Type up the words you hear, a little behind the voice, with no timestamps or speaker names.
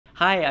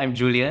Hi, I'm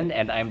Julian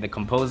and I'm the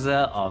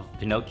composer of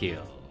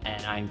Pinocchio.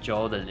 And I'm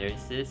Joel, the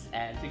lyricist,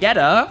 and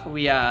together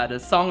we are the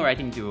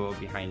songwriting duo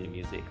behind the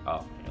music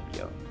of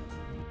Pinocchio.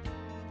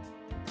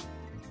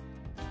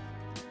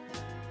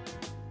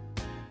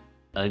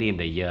 Early in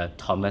the year,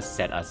 Thomas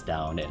sat us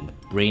down and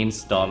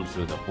brainstormed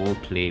through the whole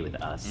play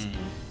with us.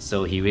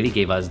 So he really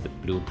gave us the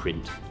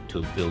blueprint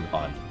to build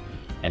on.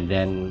 And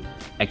then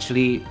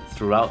actually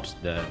throughout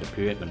the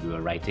period when we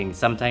were writing,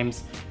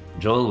 sometimes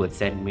Joel would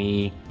send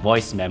me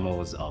voice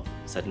memos of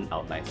certain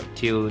outlines of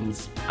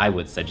tunes. I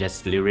would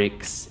suggest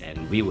lyrics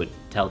and we would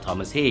tell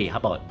Thomas, hey, how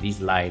about these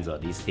lines or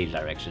these stage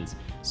directions?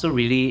 So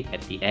really,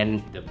 at the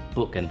end, the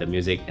book and the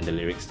music and the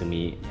lyrics to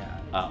me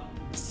are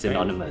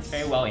synonymous. It's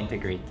very well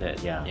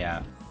integrated.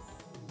 Yeah.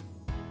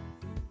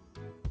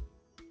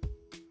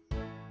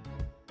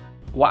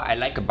 What I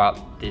like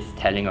about this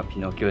telling of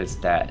Pinocchio is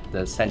that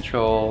the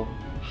central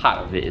heart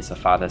of it is a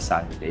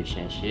father-son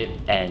relationship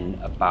and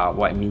about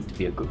what it means to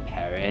be a good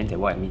parent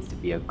and what it means to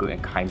be a good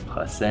and kind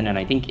person. And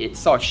I think it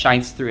sort of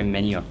shines through in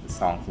many of the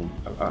songs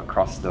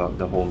across the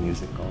whole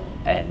musical.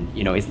 And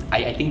you know,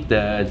 I think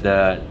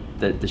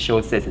the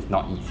show says it's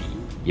not easy.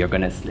 You're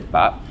gonna slip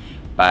up,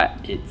 but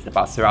it's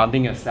about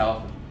surrounding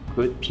yourself with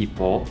good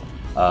people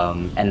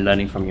and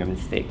learning from your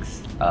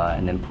mistakes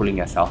and then pulling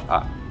yourself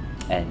up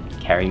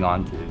and carrying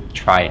on to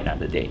try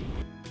another day.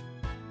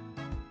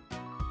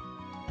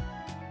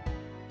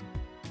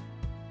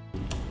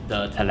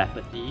 The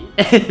telepathy,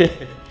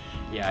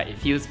 yeah, it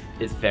feels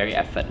it's very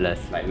effortless.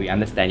 Like we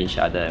understand each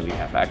other and we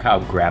have a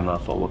kind of grammar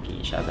for working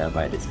each other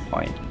by this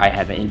point. I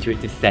have an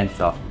intuitive sense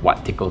of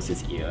what tickles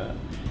his ear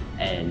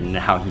and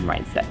how he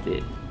might set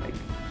it. Like,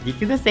 do you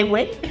feel the same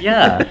way?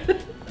 Yeah.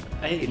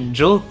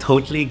 Joel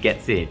totally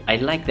gets it. I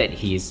like that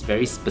he's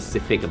very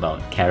specific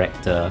about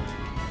character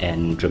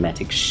and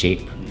dramatic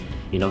shape.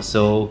 You know,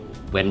 so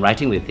when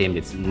writing with him,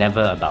 it's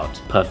never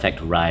about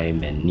perfect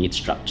rhyme and neat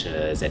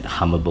structures and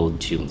hummable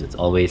tunes. It's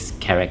always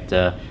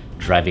character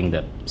driving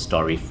the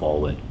story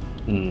forward.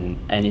 And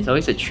it's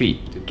always a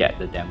treat to get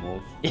the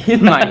demos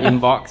in my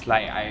inbox.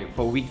 Like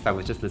for weeks I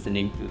was just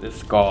listening to the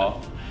score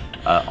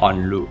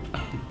on loop.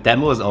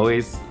 Demo is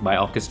always my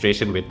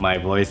orchestration with my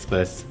voice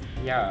first.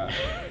 Yeah.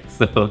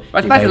 So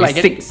but it's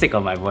like sick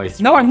of my voice.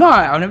 No, I'm not.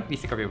 I'll never be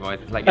sick of your voice.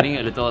 It's like getting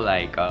a little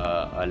like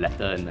a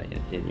letter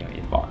in your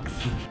inbox.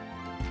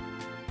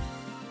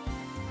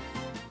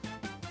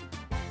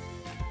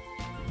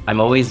 I'm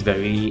always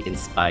very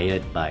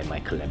inspired by my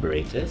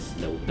collaborators,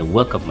 the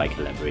work of my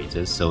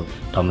collaborators. So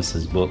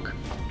Thomas's book,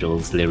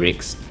 Joel's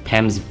lyrics,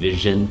 Pam's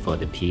vision for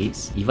the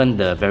piece, even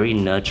the very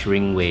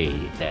nurturing way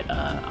that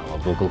our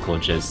vocal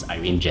coaches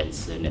Irene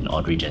Jensen and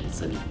Audrey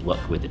Jensen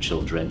work with the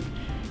children,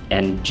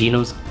 and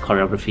Gino's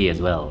choreography as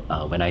well.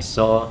 When I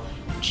saw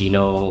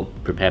Gino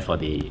prepare for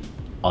the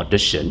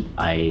audition,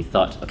 I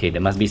thought, okay,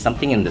 there must be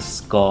something in the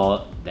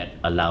score that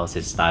allows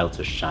his style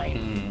to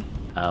shine.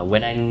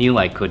 When I knew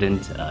I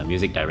couldn't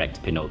music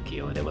direct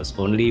Pinocchio, there was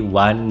only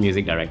one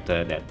music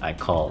director that I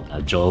called,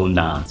 Joel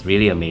Na. It's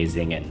really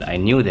amazing, and I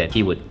knew that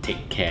he would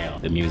take care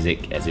of the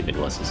music as if it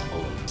was his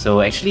own.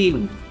 So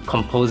actually,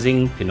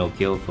 composing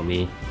Pinocchio for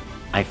me,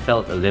 I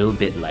felt a little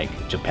bit like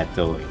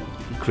Geppetto, you know,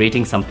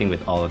 creating something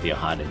with all of your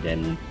heart and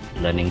then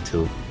learning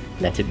to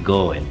let it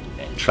go and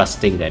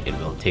trusting that it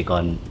will take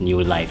on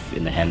new life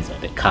in the hands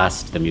of the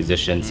cast, the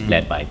musicians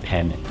led by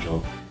Pam and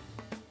Joel.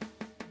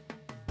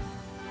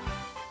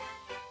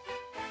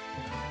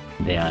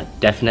 There are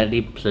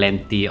definitely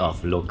plenty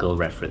of local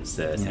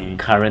references and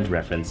current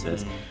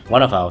references.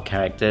 One of our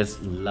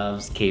characters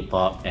loves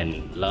K-pop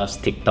and loves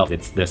TikTok.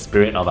 It's the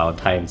spirit of our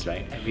times,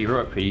 right? And we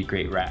wrote a pretty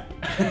great rap.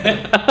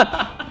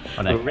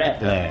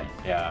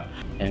 Yeah.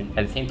 And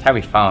at the same time,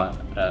 we found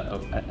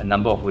a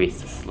number of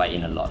ways to slide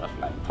in a lot of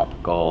like pop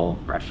goal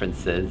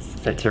references,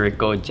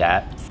 satirical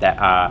jabs that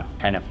are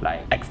kind of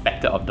like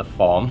expected of the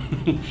form.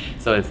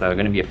 So it's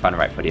going to be a fun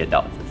ride for the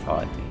adults as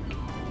well, I think.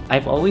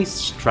 I've always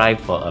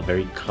strived for a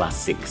very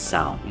classic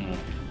sound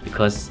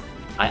because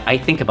I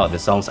think about the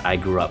songs I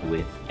grew up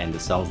with and the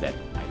songs that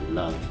I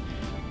love.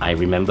 I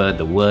remember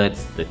the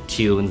words, the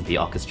tunes, the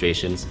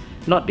orchestrations,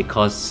 not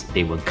because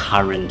they were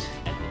current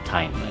at the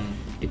time, but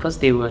because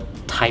they were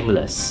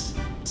timeless.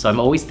 So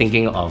I'm always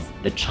thinking of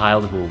the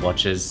child who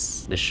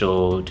watches the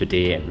show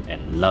today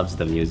and loves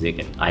the music,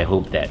 and I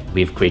hope that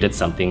we've created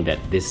something that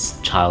this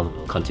child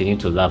will continue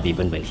to love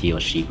even when he or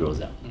she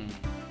grows up.